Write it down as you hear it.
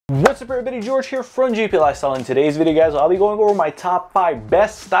What's up everybody, George here from GP Lifestyle. In today's video guys, I'll be going over my top 5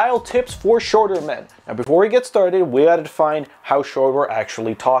 best style tips for shorter men. Now before we get started, we gotta define how short we're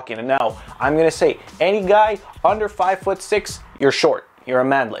actually talking. And now, I'm gonna say, any guy under 5'6", you're short. You're a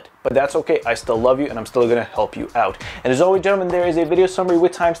manlet, but that's okay. I still love you and I'm still gonna help you out. And as always, gentlemen, there is a video summary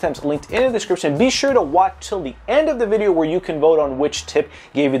with timestamps linked in the description. Be sure to watch till the end of the video where you can vote on which tip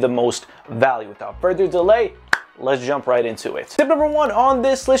gave you the most value. Without further delay, let's jump right into it. Tip number 1 on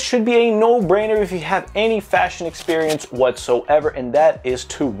this list should be a no-brainer if you have any fashion experience whatsoever, and that is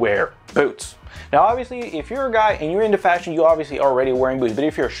to wear boots. Now obviously, if you're a guy and you're into fashion, you obviously already wearing boots. But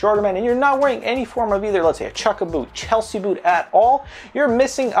if you're a shorter man and you're not wearing any form of either, let's say a chukka boot, Chelsea boot at all, you're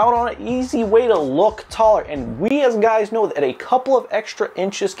missing out on an easy way to look taller. And we as guys know that a couple of extra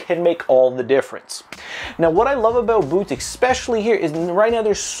inches can make all the difference. Now what I love about boots, especially here, is right now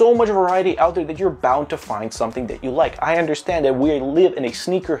there's so much variety out there that you're bound to find something that you like. I understand that we live in a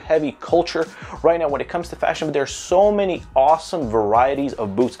sneaker heavy culture right now when it comes to fashion, but there's so many awesome varieties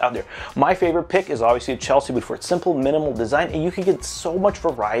of boots out there. My favorite pick is obviously a Chelsea boot for its simple, minimal design, and you can get so much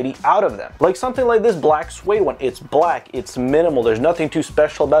variety out of them. Like something like this black suede one. It's black, it's minimal, there's nothing too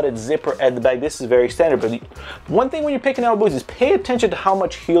special about it. Zipper at the back, this is very standard. But one thing when you're picking out boots is pay attention to how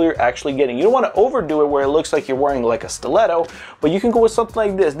much heel you're actually getting. You don't want to overdo it where it looks like you're wearing like a stiletto, but you can go with something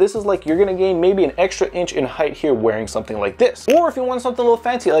like this. This is like you're gonna gain maybe an extra inch in height here wearing something like this. Or if you want something a little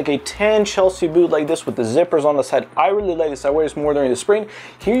fancy, like a tan Chelsea boot like this with the zippers on the side. I really like this. I wear this more during the spring.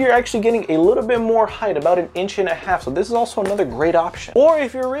 Here you're actually getting a little bit more height, about 1.5 inches, so this is also another great option. Or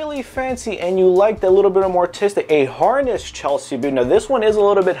if you're really fancy and you like that little bit more artistic, a harness Chelsea boot. Now this one is a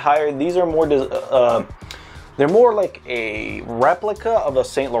little bit higher. These are more they're more like a replica of the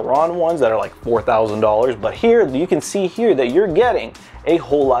Saint Laurent ones that are like $4,000, but here you can see here that you're getting a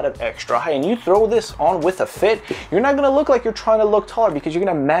whole lot of extra height, and you throw this on with a fit, you're not gonna look like you're trying to look taller because you're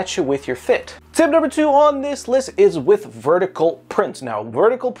gonna match it with your fit. Tip number 2 on this list is with vertical prints. Now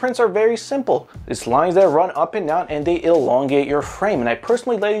vertical prints are very simple. It's lines that run up and down and they elongate your frame, and I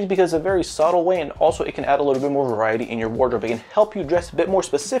personally like these because it's a very subtle way, and also it can add a little bit more variety in your wardrobe. It can help you dress a bit more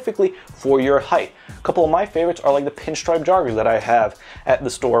specifically for your height. A couple of my favorites are like the pinstripe joggers that I have at the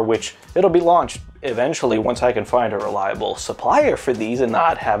store, which it'll be launched eventually once I can find a reliable supplier for these and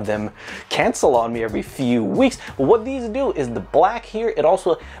not have them cancel on me every few weeks. But what these do is the black here, it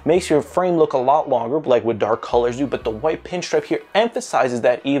also makes your frame look a lot longer, like what dark colors do, but the white pinstripe here emphasizes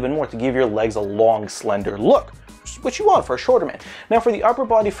that even more to give your legs a long, slender look, what you want for a shorter man. Now for the upper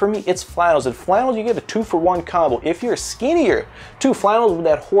body, for me, it's flannels. And flannels, you get a 2-for-1 combo. If you're skinnier, 2 flannels with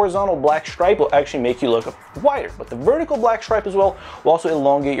that horizontal black stripe will actually make you look wider. But the vertical black stripe as well will also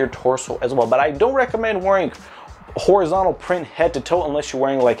elongate your torso as well. But I don't recommend wearing horizontal print head to toe unless you're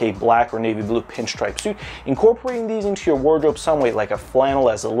wearing like a black or navy blue pinstripe suit. Incorporating these into your wardrobe some way, like a flannel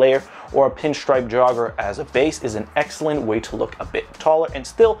as a layer or a pinstripe jogger as a base, is an excellent way to look a bit taller and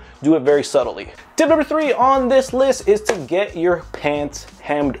still do it very subtly. Tip number 3 on this list is to get your pants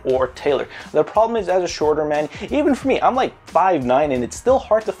hemmed or tailored. The problem is, as a shorter man, even for me, I'm like 5'9", and it's still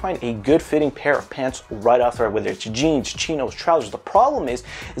hard to find a good fitting pair of pants right off the rack, whether it's jeans, chinos, trousers. The problem is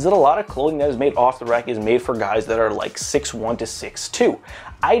that a lot of clothing that is made off the rack is made for guys that are like 6'1" to 6'2".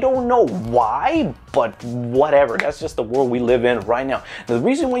 I don't know why, but whatever. That's just the world we live in right now. Now, the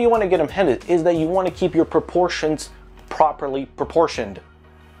reason why you want to get them hemmed is that you want to keep your proportions properly proportioned.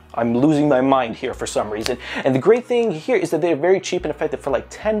 I'm losing my mind here for some reason. And the great thing here is that they're very cheap and effective. For like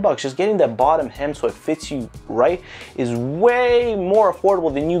 10 bucks, just getting that bottom hem so it fits you right is way more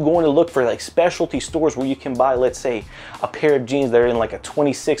affordable than you going to look for like specialty stores where you can buy, let's say, a pair of jeans that are in like a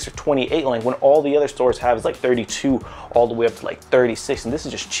 26 or 28 length when all the other stores have is like 32 all the way up to like 36. And this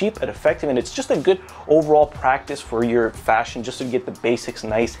is just cheap and effective, and it's just a good overall practice for your fashion, just to get the basics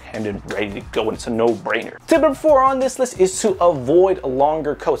nice, hemmed, and ready to go, and it's a no-brainer. Tip number 4 on this list is to avoid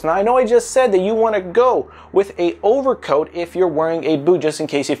longer coats. Now I know I just said that you want to go with a overcoat if you're wearing a boot, just in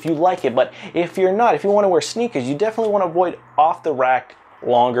case if you like it, but if you're not, if you want to wear sneakers, you definitely want to avoid off the rack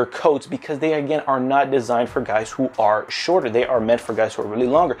longer coats, because they again are not designed for guys who are shorter. They are meant for guys who are really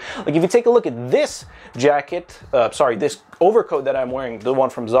longer. Like if you take a look at this jacket, this overcoat that I'm wearing, the one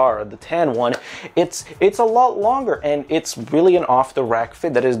from Zara, the tan one, it's a lot longer, and it's really an off the rack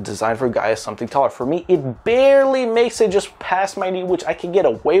fit that is designed for guys something taller. For me, it barely makes it just past my knee, which I can get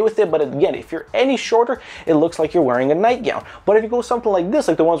away with it, but again, if you're any shorter, it looks like you're wearing a nightgown. But if you go something like this,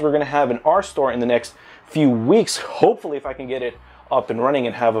 like the ones we're gonna have in our store in the next few weeks, hopefully if I can get it up and running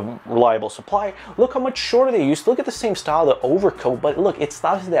and have a reliable supply. Look how much shorter they used. Look at the same style, the overcoat, but look, it's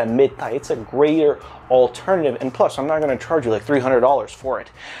not that mid-thigh. It's a greater alternative, and plus I'm not going to charge you like $300 for it.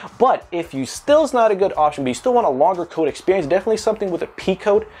 But if you still is not a good option, but you still want a longer coat experience, definitely something with a pea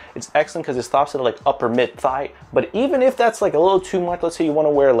coat. It's excellent because it stops at like upper mid-thigh. But even if that's like a little too much, let's say you want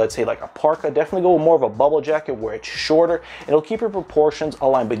to wear, let's say like a parka, definitely go with more of a bubble jacket where it's shorter. It'll keep your proportions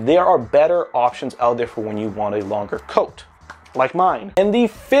aligned, but there are better options out there for when you want a longer coat, like mine. And the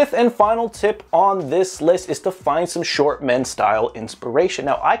fifth and final tip on this list is to find some short men's style inspiration.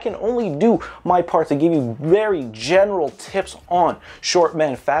 Now, I can only do my part to give you very general tips on short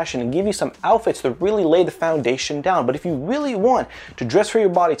men fashion and give you some outfits to really lay the foundation down. But if you really want to dress for your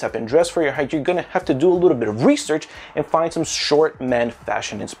body type and dress for your height, you're gonna have to do a little bit of research and find some short men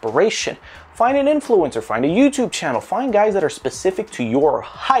fashion inspiration. Find an influencer, find a YouTube channel, find guys that are specific to your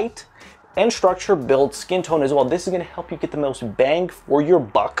height and structure, build, skin tone as well. This is going to help you get the most bang for your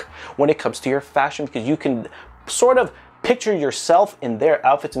buck when it comes to your fashion, because you can sort of picture yourself in their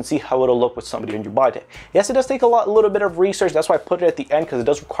outfits and see how it'll look with somebody on your body type. Yes, it does take a little bit of research. That's why I put it at the end, because it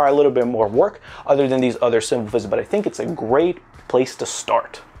does require a little bit more work other than these other simple visits, but I think it's a great place to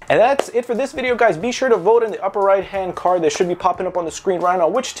start. And that's it for this video, guys. Be sure to vote in the upper right hand card that should be popping up on the screen right now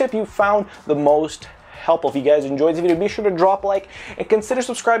which tip you found the most helpful. If you guys enjoyed the video, be sure to drop a like and consider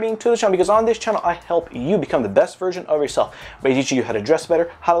subscribing to the channel, because on this channel I help you become the best version of yourself by teaching you how to dress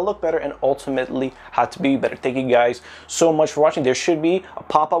better, how to look better, and ultimately how to be better. Thank you guys so much for watching. There should be a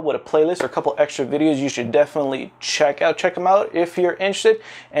pop-up with a playlist or a couple extra videos you should definitely check them out if you're interested,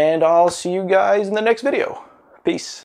 and I'll see you guys in the next video. Peace.